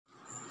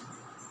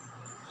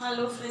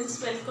Hello friends,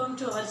 welcome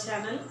to our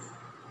channel.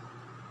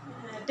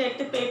 TET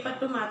paper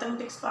to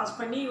mathematics pass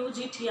பண்ணி UG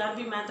TRB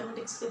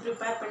mathematics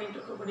prepare பண்ணிட்டு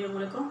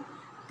இருக்கக்கூடியவங்களுக்கும்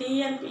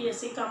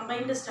TNPSC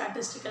combined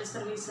statistical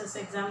services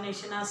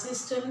examination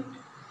assistant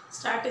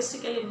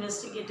statistical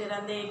investigator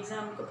அந்த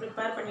எக்ஸாமுக்கு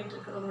prepare பண்ணிட்டு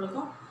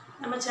இருக்கவங்களுக்கும்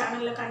நம்ம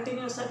சேனல்ல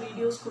கண்டினியூஸா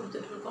வீடியோஸ்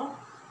கொடுத்துட்டு இருக்கோம்.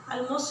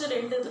 ஆல்மோஸ்ட்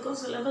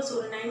ரெண்டுத்துக்கும் சிலபஸ்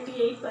ஒரு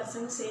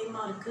 98%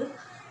 சேமா இருக்கு.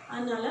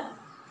 அதனால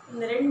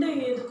இந்த ரெண்டு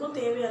இதுக்கும்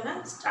தேவையான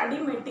ஸ்டடி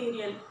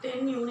மெட்டீரியல்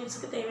 10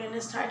 யூனிட்ஸ்க்கு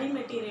தேவையான ஸ்டடி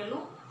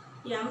மெட்டீரியலும்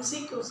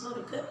MCQஸும்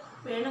இருக்குது.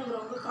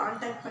 வேணுங்கிறவங்க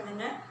காண்டாக்ட்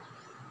பண்ணுங்கள்.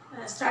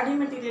 ஸ்டடி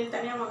மெட்டீரியல்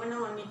தனியாக வாங்கினா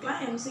வாங்கிக்கலாம்,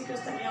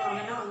 MCQஸ் தனியாக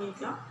வாங்கினா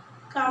வாங்கிக்கலாம்,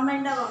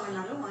 கம்பைண்டாக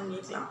வாங்கினாலும்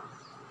வாங்கிக்கலாம்.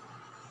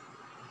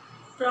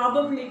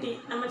 ப்ராபபிலிட்டி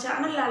நம்ம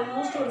சேனலில்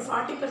ஆல்மோஸ்ட் ஒரு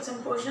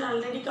 40% போர்ஷன்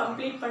ஆல்ரெடி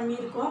கம்ப்ளீட்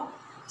பண்ணியிருக்கோம்.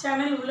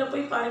 சேனல் உள்ளே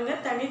போய்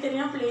பாருங்கள்.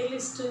 தனித்தனியாக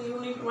ப்ளேலிஸ்ட்டு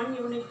யூனிட் 1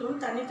 யூனிட் 2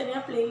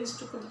 தனித்தனியாக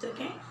ப்ளேலிஸ்ட்டு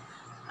கொடுத்துருக்கேன்.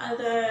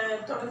 அதை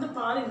தொடர்ந்து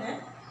பாருங்கள்.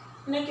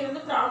 இன்றைக்கி வந்து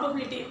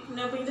ப்ராபபிலிட்டி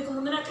இதுக்கு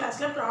முந்தின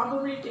கிளாஸில்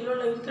ப்ராபபிலிட்டியில்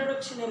உள்ள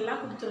இன்ட்ரடக்ஷன்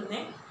எல்லாம்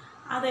கொடுத்துருந்தேன்.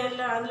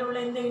 அதெல்லாம் அதில் உள்ள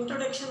இந்த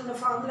இன்ட்ரடக்ஷன் இந்த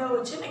ஃபார்முலா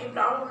வச்சு இன்றைக்கி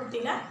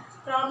ப்ராபபிலிட்டியில்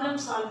ப்ராப்ளம்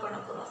சால்வ் பண்ண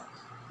போகிறோம்.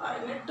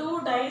 பாருங்கள், 2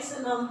 dice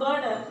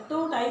numbered 2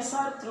 dice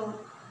are thrown.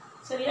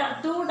 சரியா,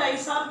 2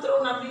 dice are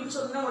thrown அப்படின்னு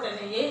சொன்ன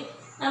உடனேயே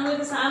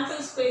நம்மளுக்கு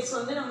சாம்பிள் ஸ்பேஸ்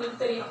வந்து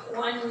நம்மளுக்கு தெரியும்.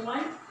 1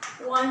 1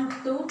 1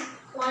 2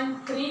 1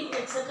 3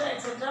 எக்ஸெட்ரா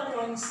எக்ஸெட்ரா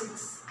 1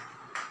 6.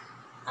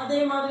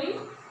 அதே மாதிரி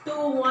 2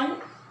 1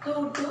 2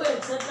 2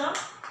 எக்ஸெட்ரா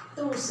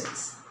 2 6.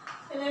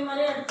 இதே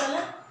மாதிரி அடுத்தால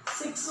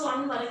 6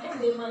 1 வரைக்கும்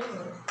இதே மாதிரி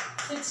வரும்.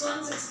 6 1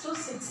 6 2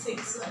 6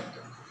 6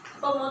 வரைக்கும்.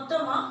 இப்போ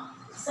மொத்தமாக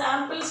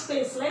சாம்பிள்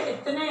ஸ்பேஸில்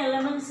எத்தனை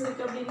எலமெண்ட்ஸ்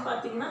இருக்குது அப்படின்னு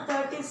பார்த்தீங்கன்னா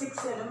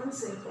 36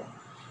 எலமெண்ட்ஸ் இருக்கும்.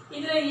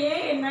 இதில் ஏ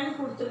என்னன்னு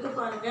கொடுத்துருக்கு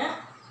பாருங்கள்.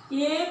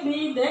 A be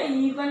the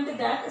event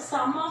that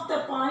sum of the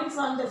points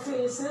on the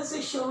faces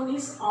is shown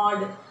is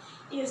odd.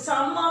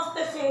 Sum of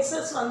the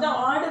faces வந்து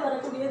odd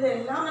வரக்கூடியது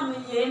எல்லாம் நம்ம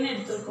ஏன்னு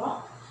எடுத்துருக்கோம்.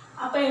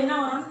 அப்போ என்ன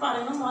வரும்னு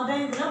பாருங்கள்.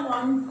 முதல் இதில்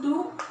 1 2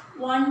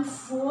 1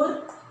 4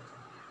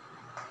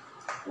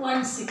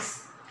 1 6.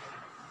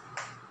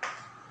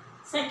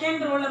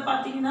 செகண்ட் ரோவில்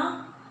பார்த்தீங்கன்னா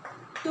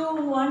 2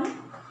 1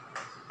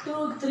 2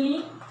 3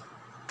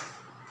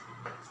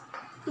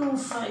 2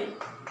 5.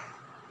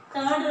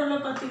 தேர்ட்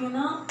ரோவில்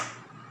பார்த்தீங்கன்னா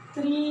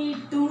 3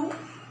 2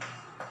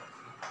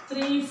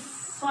 3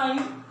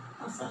 5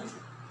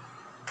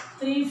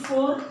 3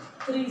 4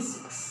 3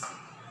 6.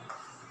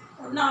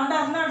 ஒன்று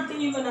ஆடாருன்னா அடுத்து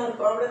ஈவனாக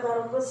இருக்கும். அவ்வளோதான்,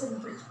 ரொம்ப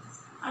சிம்பிள்.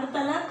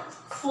 அடுத்தால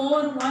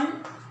 4 1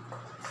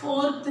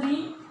 4 3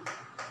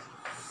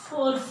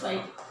 4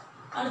 5.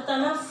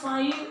 அடுத்தால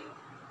 5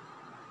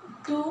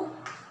 2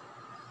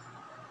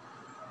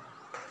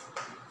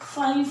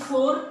 5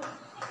 4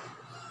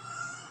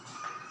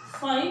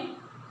 5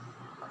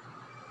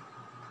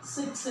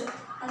 6.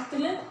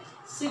 அடுத்துல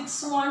 6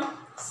 1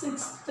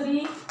 6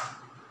 3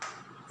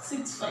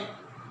 6 5.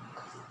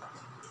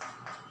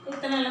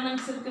 எத்தனை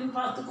எலிமெண்ட்ஸ் இருக்குன்னு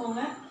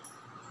பார்த்துக்கோங்க.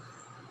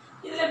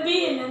 இதில் பி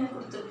என்னன்னு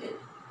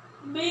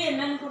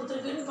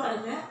கொடுத்துருக்குன்னு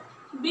பாருங்கள்.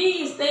 B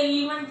is the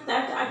event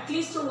that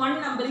at least 1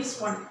 number is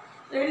 1.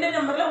 ரெண்டு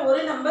நம்பரில்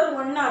ஒரு நம்பர்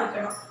 1ஆக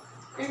இருக்கணும்.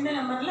 ரெண்டு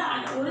நம்பரில்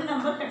ஒரு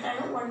நம்பர்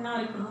கட்டாயம் 1ஆக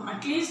இருக்கணும்.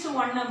 At least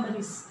 1 number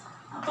is.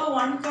 அப்போ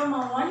 1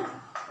 1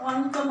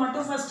 1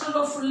 2 ஃபஸ்ட்டு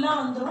ரோ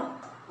ஃபுல்லாக வந்துடும்.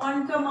 1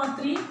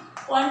 3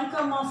 1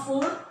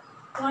 4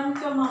 1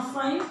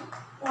 5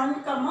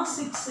 1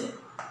 6.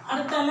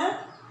 அடுத்தால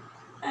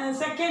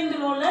செகண்ட்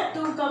ரோவில்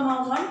 2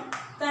 1,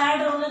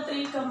 தேர்ட் ரோவில்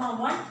 3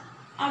 1,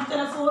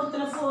 அடுத்த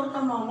ஃபோர்த்தில் 4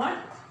 1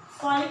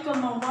 5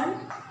 1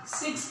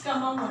 6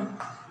 1.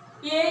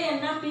 ஏ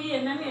என்ன பி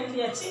என்னன்னு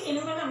எழுதியாச்சு.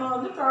 இனிமேல் நம்ம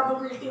வந்து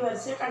ப்ராபபிலிட்டி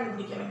வரிசையை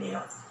கண்டுபிடிக்க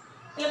வேண்டியதான்.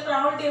 இல்லை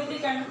ப்ராபபிலிட்டி எப்படி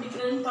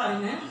கண்டுபிடிக்கிறதுன்னு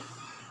பாருங்கள்.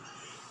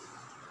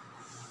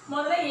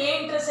 முதல்ல ஏ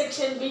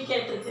இன்டர்செக்ஷன் பி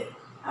கேட்டிருக்கு.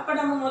 அப்போ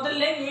நம்ம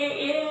முதல்ல A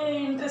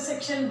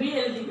intersection B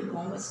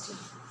எழுதிக்கிடுவோம்.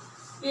 First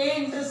A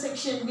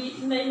intersection B.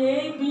 இந்த ஏ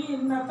பி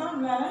இருந்தால் தான்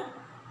நம்மளால்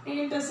A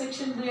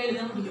intersection B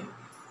எழுத முடியும்.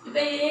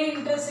 இப்போ A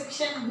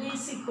intersection B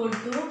is equal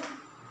to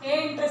A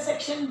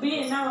intersection B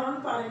என்ன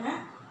வரும்னு பாருங்கள்.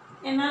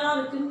 என்னெல்லாம்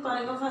இருக்குன்னு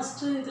பாருங்கள்.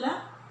 ஃபஸ்ட்டு இதில்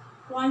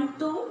 1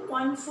 2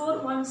 1 4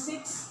 1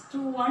 6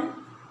 2 1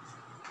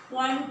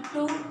 1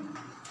 2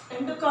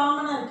 ரெண்டு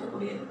காமனாக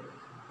இருக்கக்கூடியது.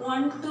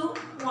 1 2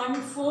 1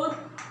 4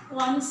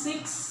 1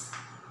 6.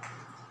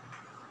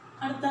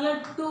 அடுத்தால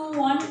 2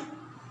 1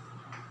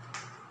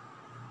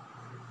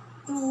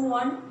 2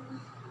 1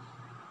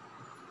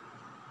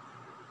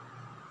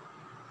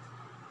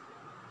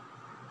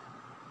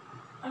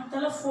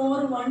 அடுத்தால 4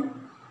 1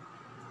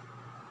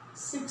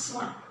 6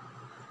 1.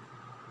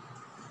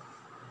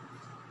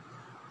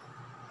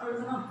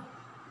 அவ்வளோதான்.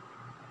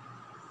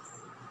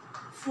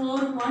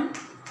 4 1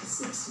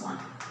 6 1.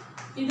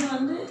 இது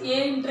வந்து A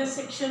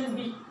இன்டர்செக்ஷன் B.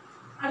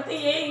 அடுத்து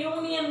A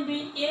union B.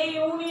 A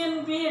union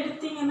B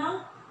எடுத்தீங்கன்னா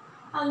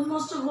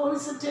ஆல்மோஸ்ட்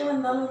ஹோல் செட்டே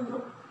வந்தாலும்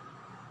வந்துடும்.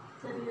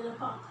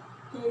 தெரியலப்பா,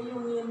 A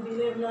யூனியன் B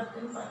எவ்வளோ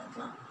இருக்குன்னு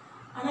பார்த்துக்கலாம்.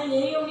 ஆனால்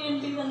A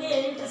யூனியன் B வந்து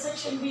A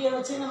இன்டர்செக்ஷன் Bயை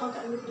வச்சு நம்ம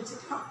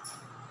கண்டுபிடிச்சிக்கலாம்.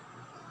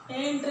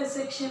 A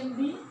intersection B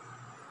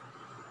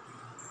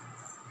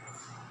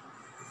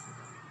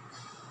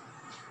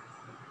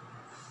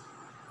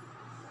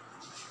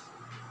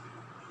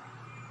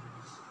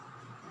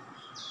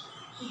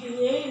இது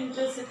A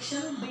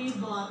intersection B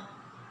bar.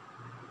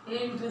 A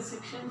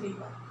intersection B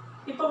bar.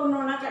 இப்போ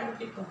ஒண்ணா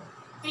கண்டுபிடிப்போம்.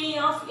 P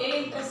of A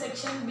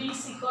intersection B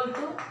is equal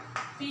to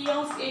P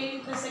of A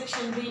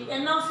intersection B.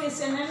 N of S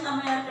என்னன்னு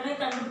நம்ம ஏற்கனவே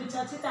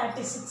கண்டுபிடிச்சாச்சு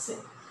 36.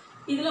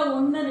 இதுல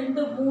 1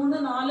 2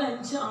 3 4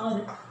 5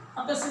 6.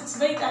 அப்ப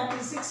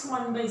 6/36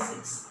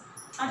 1/6.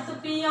 அடுத்து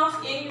P of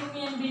A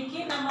union B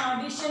க்கு நம்ம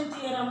addition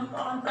theorem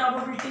on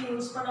probability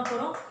use பண்ண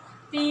போறோம்.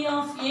 P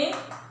of A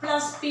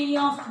plus P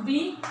of B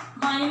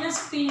minus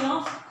P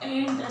of A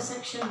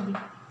intersection B.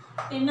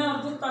 என்ன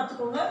வருதுன்னு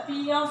பார்த்துக்கோங்க. P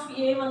of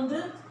A வந்து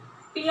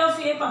P of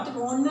A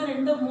பார்த்துக்கோ 1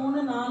 2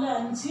 3 4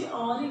 5 6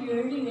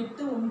 7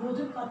 8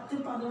 9 10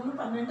 11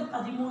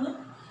 12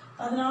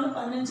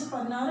 13 14 15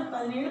 16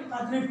 17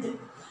 18.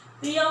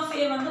 P of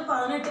A வந்து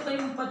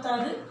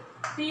 18/36.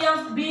 P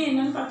of B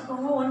என்னன்னு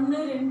பார்த்துக்கோங்க 1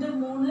 2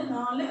 3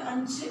 4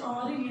 5 6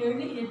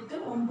 7 8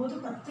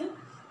 9 10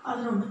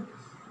 11.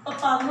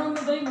 அப்போ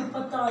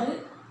 11/36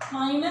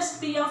 minus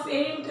P of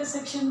A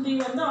intersection B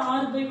வந்து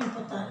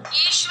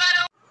 6/36.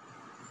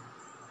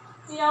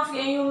 P of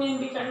A union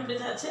B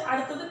கண்டுபிடிச்சாச்சு.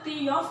 அடுத்தது P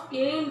of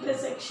A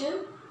intersection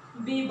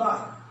B bar.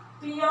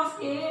 P of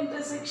A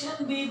intersection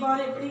B bar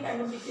எப்படி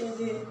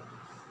கண்டுபிடிக்கிறது?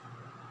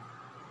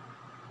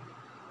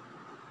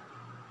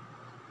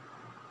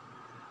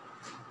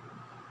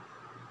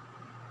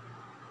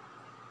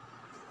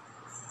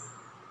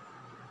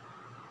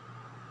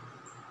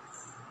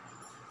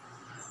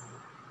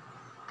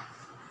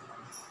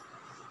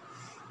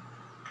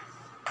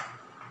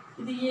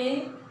 இது A,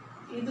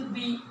 இது B.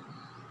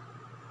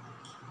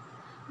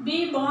 B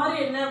bar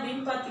என்ன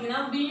அப்படின்னு பார்த்தீங்கன்னா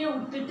B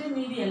விட்டுட்டு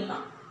மீதி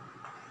எல்லாம்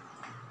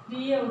B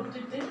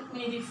விட்டுட்டு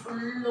மீதி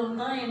ஃபுல்லும்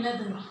தான்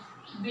என்னது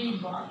B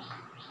bar.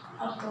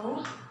 அப்போ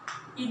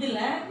இதுல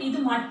இது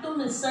மட்டும்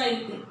மிஸ்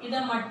ஆயிருக்கு. இதை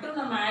மட்டும்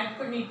நம்ம ஆட்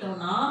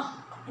பண்ணிட்டோம்னா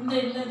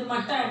இது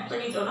மட்டும் ஆட்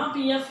பண்ணிட்டோம்னா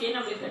P of A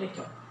நம்மளுக்கு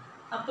கிடைக்கும்.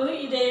 அப்போ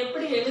இதை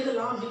எப்படி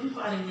எழுதலாம் அப்படின்னு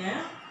பாருங்க.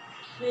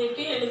 இதை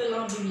எப்படி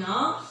எழுதலாம் அப்படின்னா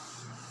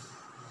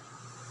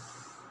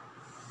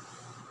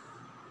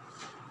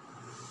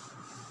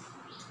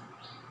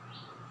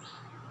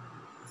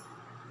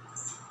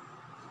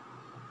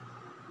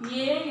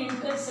A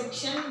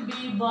intersection B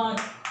bar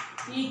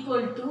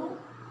equal to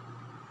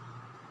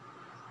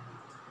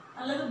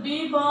அல்லது B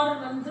bar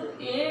வந்து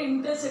A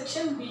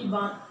intersection B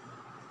bar.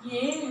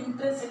 A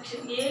intersection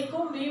A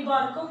க்கும் B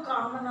bar க்கும்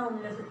காமனா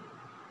உள்ளது.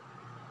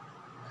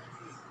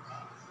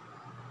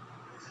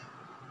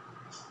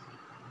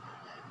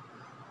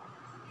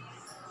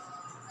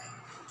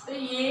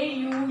 A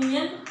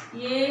union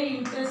A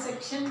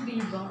intersection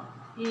B bar.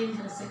 A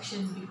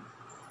intersection B.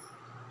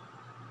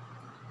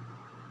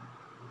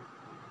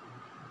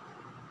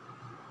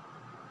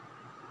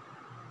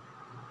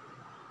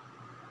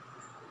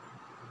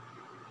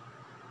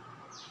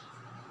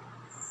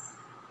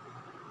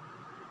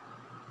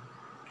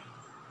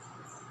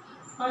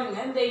 பாருங்க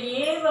இந்த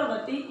ஏவை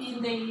பற்றி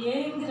இந்த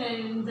ஏங்கிற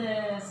இந்த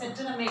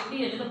செட்டை நம்ம எப்படி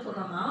எழுத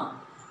போகிறோம்னா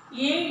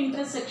A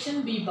intersection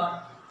B bar.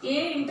 A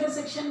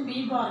intersection B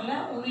barல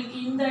உங்களுக்கு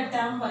இந்த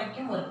டேர்ம்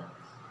வரைக்கும் வரும்.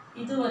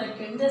 இது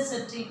வரைக்கும் இந்த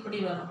செட் இப்படி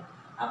வரும்.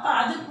 அப்போ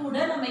அது கூட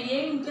நம்ம A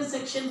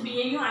intersection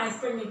Bயையும்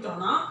ஆட்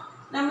பண்ணிட்டோம்னா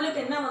நம்மளுக்கு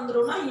என்ன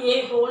வந்துடும்னா A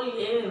whole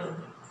A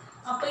வரும்.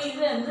 அப்போ இது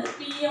வந்து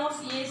P of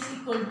A is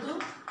equal to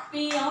P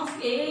of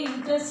A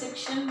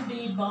intersection B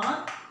bar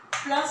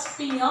plus P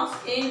of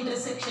A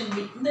intersection B.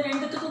 இந்த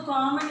ரெண்டுத்துக்கும்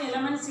காமன்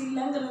எலிமெண்ட்ஸ்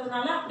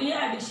இல்லைங்கிறதுனால அப்படியே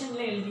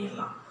அடிஷனில்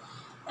எழுதிடலாம்.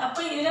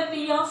 அப்போ இதில் P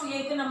of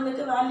Aக்கு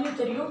நம்மளுக்கு வேல்யூ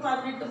தெரியும்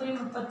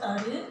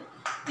 18/36.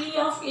 P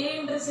of A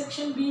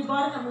intersection B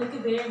bar நம்மளுக்கு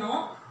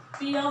வேணும். P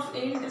of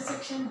A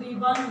intersection B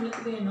bar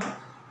நம்மளுக்கு வேணும்.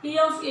 P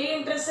of A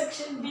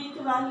intersection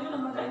Bக்கு வேல்யூ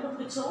நம்ம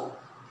கண்டுபிடிச்சோம்.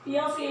 P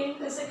of A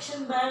intersection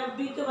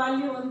Bக்கு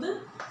வேல்யூ வந்து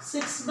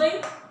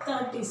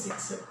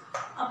 6/36.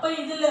 அப்போ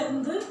இதில்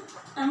இருந்து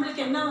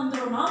நம்மளுக்கு என்ன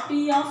வந்துடும்னா P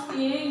of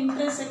A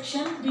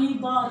intersection B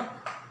bar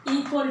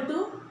equal to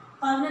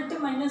 18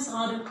 minus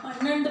 6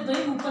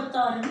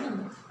 12/36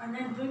 வந்து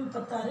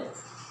 12/36.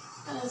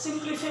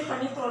 சிம்பிளிஃபை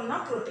பண்ணி போடனா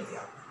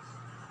போட்டுக்கலாம்.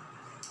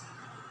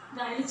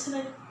 இந்த அடிச்சுல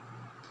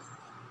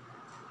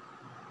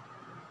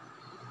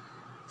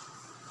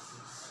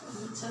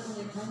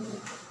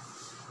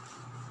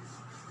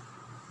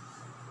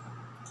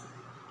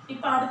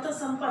இப்போ அடுத்த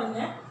சம் பாருங்க.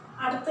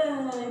 அடுத்த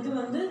இது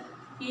வந்து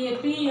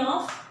P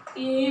of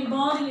A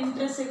bar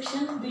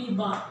intersection B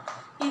bar.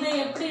 இதை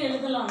எப்படி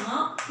எழுதலாம்னா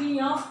P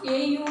of A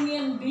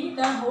union B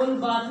the whole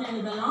bar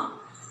எழுதலாம்.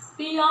 P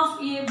of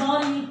A bar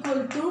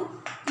equal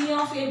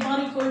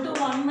to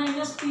 1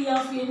 minus P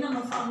of A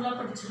நம்ம ஃபார்முலா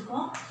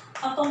படிச்சிருக்கோம்.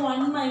 அப்போ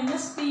 1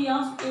 minus P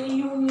of A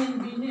union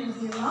B ன்னு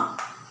எழுதலாம்.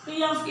 P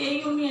of A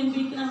union B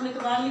க்கு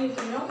நம்மளுக்கு வேல்யூ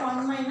தெரியும்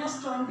 1 minus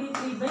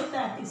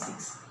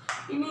 23/36.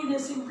 இனி இதை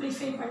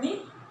சிம்பிளிஃபை பண்ணி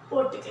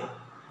போட்டுக்கலாம்.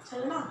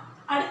 சரிங்களா?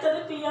 அடுத்தது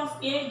P of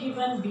A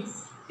given B.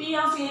 P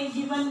of A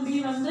given B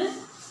வந்து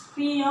P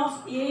of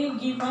A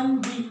given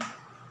B.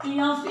 P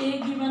of A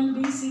given B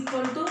is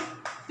equal to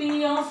P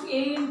of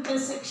A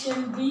intersection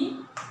B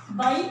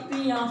by P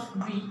of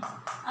B.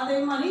 அதே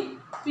மாதிரி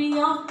P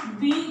of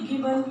B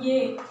given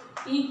A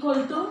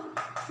equal to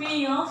P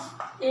of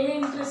A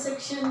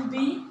intersection B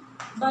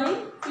by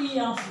P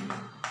of A.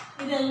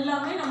 இது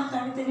எல்லாமே நம்ம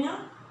தனித்தனியா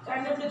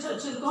கண்டுபிடிச்சு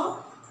வச்சிருக்கோம்.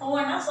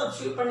 ஒவ்வொன்றா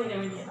substitute பண்ணிட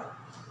வேண்டியதான்.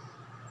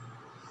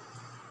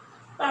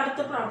 இப்போ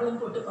அடுத்த ப்ராப்ளம்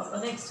போட்டு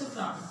பார்ப்போம். Next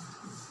problem.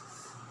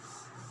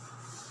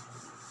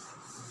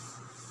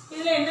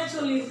 இதில் என்ன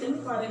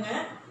சொல்லியிருக்குன்னு பாருங்க.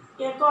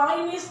 A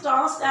coin is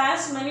tossed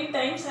as many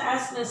times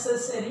as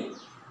necessary.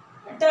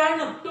 Turn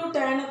up to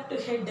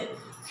head.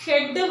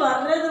 Head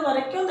வர்றது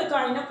வரைக்கும் இந்த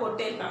காயினை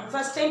போட்டே இருக்காங்க.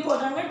 ஃபர்ஸ்ட் டைம்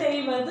போடுறாங்க,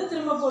 டெய்ல் வருது,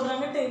 திரும்ப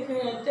போடுறாங்க,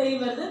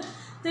 டெய்ல் வருது,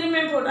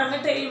 திரும்ப போடுறாங்க,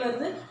 டெய்ல்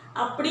வருது.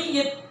 அப்படி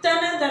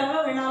எத்தனை தடவை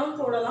வேணாலும்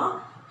போடலாம்.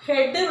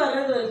 ஹெட்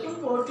வர்றது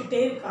வரைக்கும்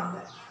போட்டுட்டே இருக்காங்க.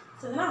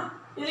 சரிங்களா?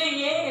 இதில்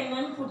ஏ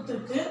என்னன்னு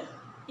கொடுத்துருக்கு.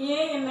 ஏ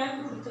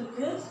என்னன்னு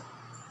கொடுத்துருக்கு.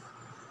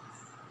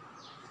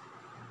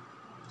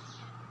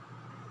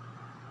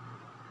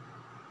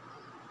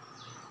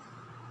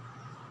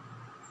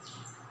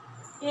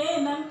 ஏ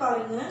என்னன்னு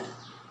பாருங்க.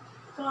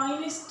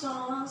 Coin is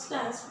tossed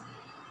as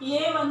a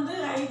வந்து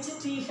ஹைச்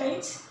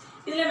TH.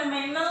 இதில் நம்ம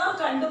என்னெல்லாம்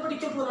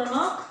கண்டுபிடிக்க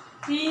போகிறோம்னா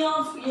P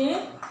of A,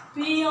 P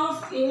of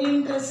A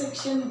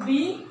intersection B,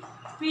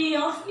 P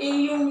of A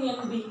union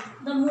B.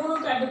 இந்த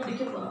மூணும்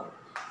கண்டுபிடிக்க போகிறோம்.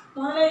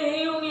 முதல்ல A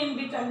union B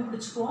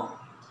கண்டுபிடிச்சிப்போம்.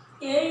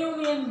 A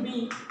union B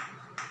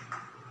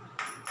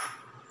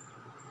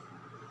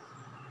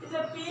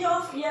இதில் P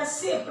of S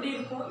எப்படி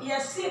இருக்கும்?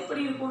 S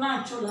எப்படி இருக்கும்னா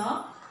ஆக்சுவலாக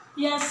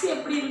S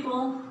எப்படி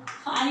இருக்கும்?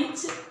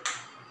 ஹைச்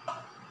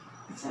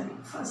சரி,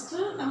 ஃபஸ்ட்டு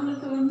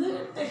நம்மளுக்கு வந்து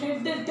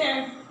ஹெட்டு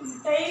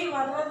டெய்ல்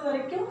வர்றது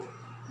வரைக்கும்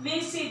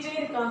வீசிகிட்டே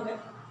இருக்காங்க.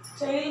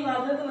 டெய்ல்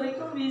வர்றது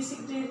வரைக்கும்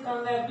வீசிக்கிட்டே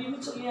இருக்காங்க அப்படின்னு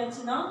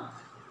சொல்லியாச்சுன்னா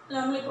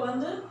நம்மளுக்கு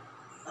வந்து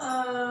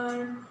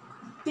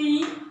D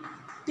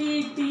D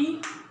D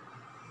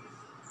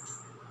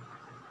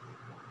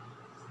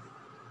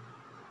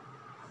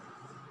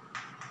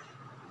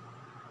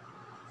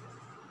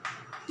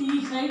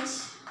TH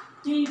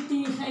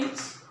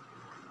TTH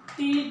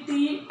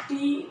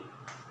TTTH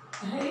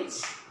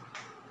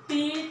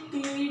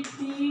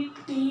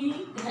TTTTH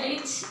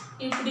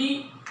இப்படி,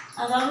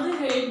 அதாவது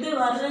ஹெட்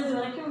வர்றது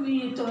வரைக்கும்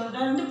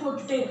தொடர்ந்து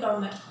போட்டுட்டே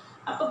இருக்காங்க.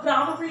 அப்போ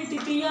ப்ராபபிலிட்டி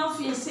P of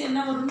S என்ன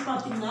வரும்னு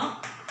பார்த்தீங்கன்னா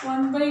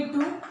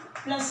 1/2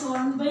 +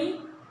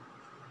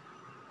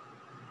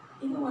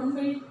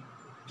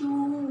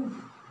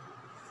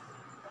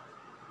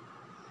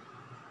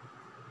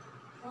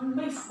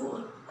 1/4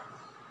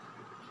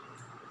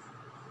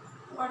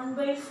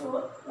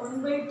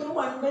 1/2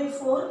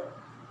 1/4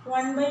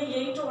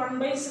 1/8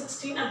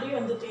 1/16 அப்படியே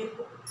வந்துட்டே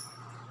இருக்கும்.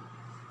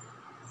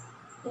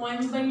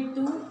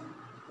 1/2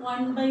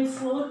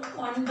 1/4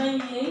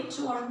 1/8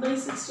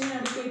 1/16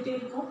 அப்படி போயிட்டே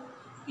இருக்கும்.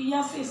 P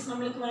of S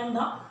நம்மளுக்கு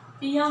வேண்டாம்.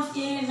 P of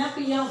A என்ன, P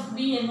of B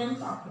என்னன்னு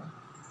பார்ப்போம்.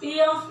 P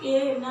of A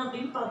என்ன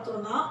அப்படின்னு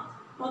பார்த்தோம்னா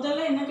முதல்ல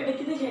என்ன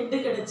கிடைக்குது? ஹெட்டு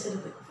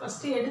கிடைச்சிருது.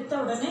 ஃபஸ்ட்டு எடுத்த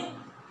உடனே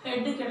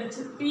ஹெட்டு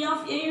கிடைச்சிது. P of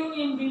A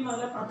union B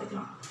முதல்ல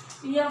பார்த்துக்கலாம்.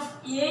 P of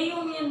A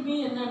union B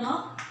என்னன்னா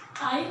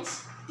H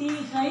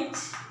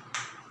TH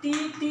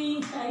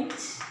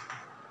TTH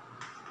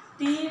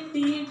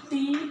TTTH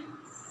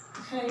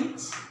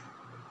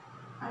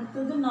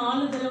அடுத்தது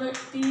 4 தடவை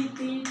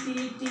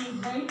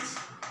TTTTH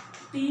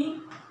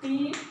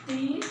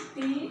TTTTT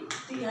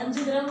 5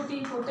 தடவை T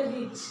போட்ட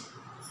H.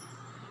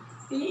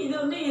 இது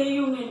வந்து A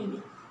union B.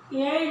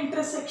 A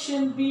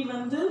intersection B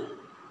வந்து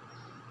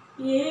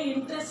A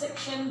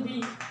intersection B.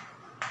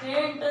 A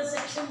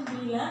intersection B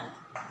ல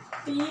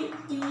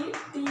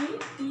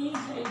TTTTH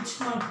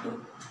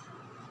மட்டும்.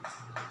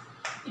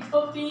 இப்போ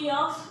P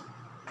of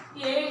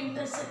A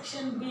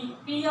intersection B.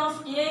 P of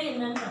A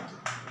என்னன்னு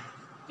பார்க்கலாம்.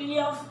 P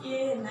of A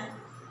என்ன?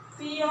 P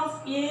of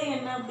A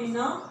என்ன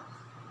அப்படின்னா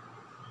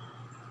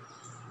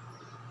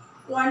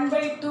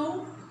 1/2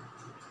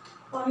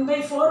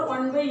 1/4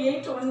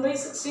 1/8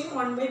 1/16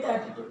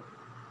 1/32.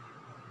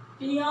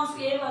 P of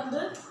A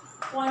வந்து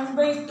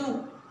 1/2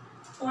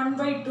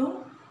 1/2.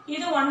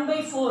 இது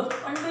 1/4.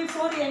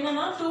 1/4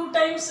 என்னன்னா 2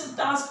 times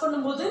டாஸ்க்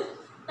பண்ணும்போது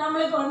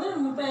நம்மளுக்கு வந்து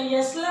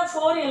எஸ்ல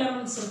 4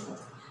 எலிமெண்ட்ஸ் இருக்கும்.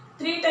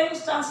 3 times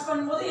டாஸ்க்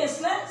பண்ணும்போது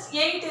எஸ்ல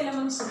 8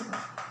 எலிமெண்ட்ஸ்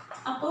இருக்கும்.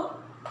 அப்போ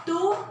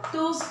 2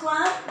 2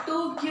 ஸ்கொயர் 2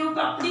 கியூப்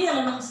அப்படி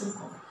எலிமெண்ட்ஸ்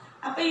இருக்கும்.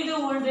 அப்போ இது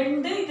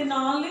 2 இது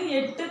 4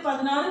 8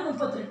 16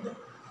 32.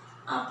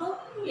 அப்போ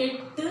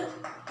 8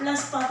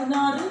 +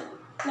 16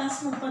 +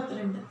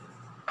 32.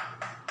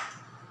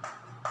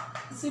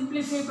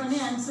 சிம்பிளிஃபை பண்ணி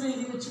ஆன்சர்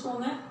எழுதி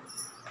வச்சுக்கோங்க.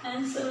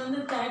 ஆன்சர் வந்து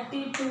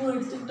 32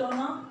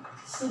 எடுத்துக்கிட்டோம்னா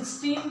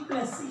 16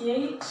 +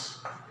 8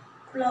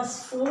 +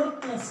 4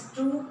 +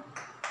 2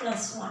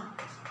 + 1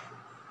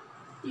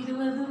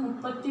 20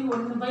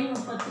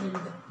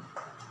 31/32.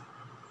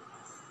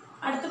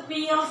 அடுத்து P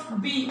of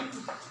B.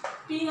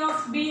 P of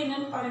B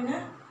என்னன்னு பாருங்க.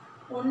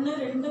 1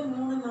 2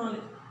 3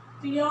 4.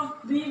 P of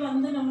B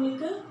வந்து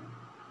நம்மளுக்கு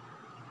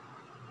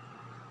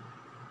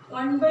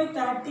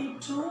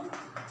 1/32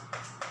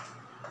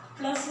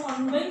 +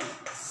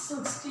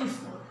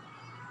 1/64.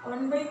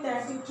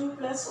 1/32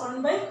 +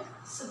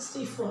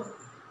 1/64.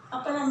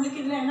 அப்போ நம்மளுக்கு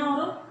இதில் என்ன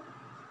வரும்?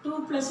 2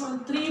 + 1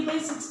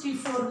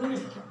 3/64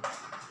 கிடைக்கும்.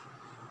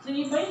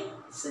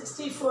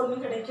 3/64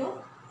 கிடைக்கும்.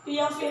 P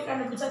of A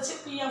கண்டுபிடிச்சாச்சு.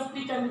 P of B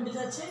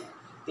கண்டுபிடிச்சாச்சு.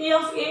 P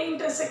of A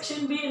intersection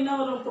B என்ன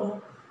வரும்? இப்போ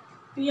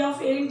P of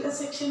A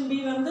intersection B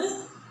வந்து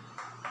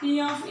P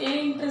of A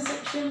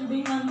intersection B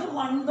வந்து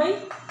 1 by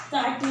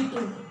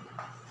 32.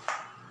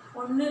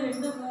 1 2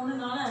 3 4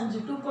 5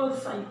 2 power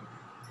 5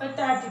 by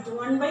 32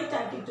 1 by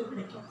 32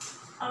 கிடைக்கும்.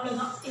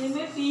 அவ்வளவுதான்.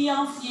 இதுவே P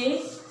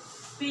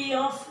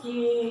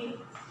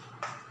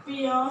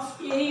of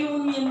A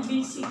union B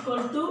is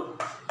equal to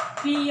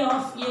P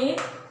of A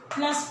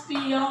plus P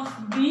of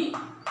B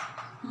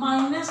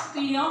minus P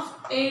of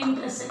A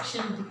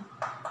intersection B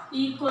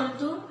equal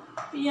to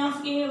P of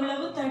A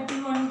எவ்வளவு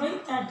 31 by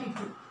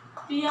 32.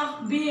 P of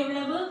B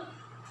எவ்வளவு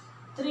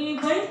 3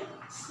 by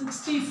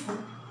 64.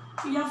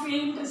 P of A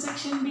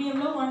intersection B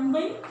எவ்வளவு 1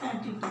 by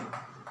 32.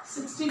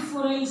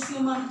 64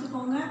 LCM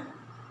எடுத்துக்கோங்க.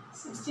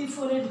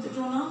 64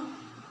 எடுத்துட்டோம்னா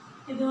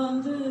இது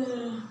வந்து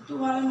 2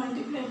 ஆல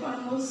multiply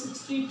பண்ணும்போது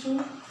 62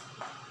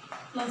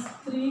 plus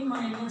 3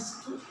 minus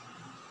 2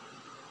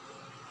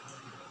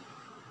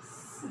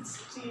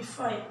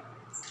 65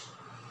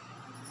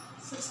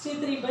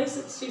 63 by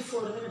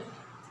 64 கிடைக்கும்.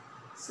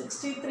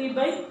 63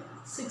 by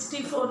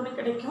 64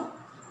 கிடைக்கும்.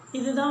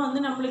 இதுதான் வந்து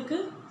நம்மளுக்கு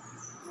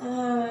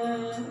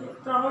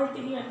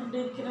ப்ராபபிலிட்டி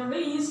கண்டுபிடிக்கிறத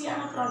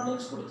ஈஸியான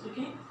ப்ராப்ளம்ஸ்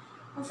கொடுத்துருக்கேன்.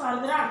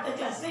 ஃபர்தராக அடுத்த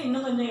கிளாஸில்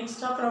இன்னும் கொஞ்சம்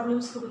எக்ஸ்ட்ரா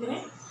ப்ராப்ளம்ஸ்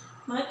கொடுக்குறேன்.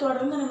 மாதிரி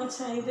தொடர்ந்து நம்ம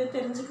இதை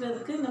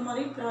தெரிஞ்சுக்கிறதுக்கு இந்த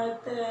மாதிரி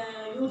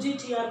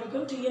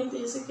யூஜிடிஆர்பிக்கும்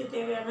டிஎன்பிஎஸ்சிக்கு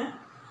தேவையான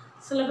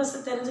சிலபஸை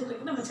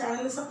தெரிஞ்சுக்கிறதுக்கு நம்ம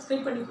சேனலை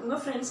சப்ஸ்கிரைப் பண்ணிக்கோங்க.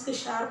 ஃப்ரெண்ட்ஸ்க்கு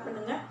ஷேர்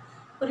பண்ணுங்கள்.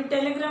 ஒரு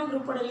டெலிகிராம்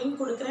குரூப்போட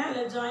லிங்க் கொடுக்குறேன்,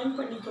 அதில் ஜாயின்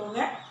பண்ணிக்கோங்க.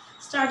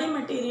 ஸ்டடி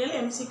மெட்டீரியல்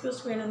MCQs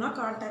வேணும்னா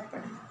கான்டாக்ட்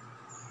பண்ணுங்கள்.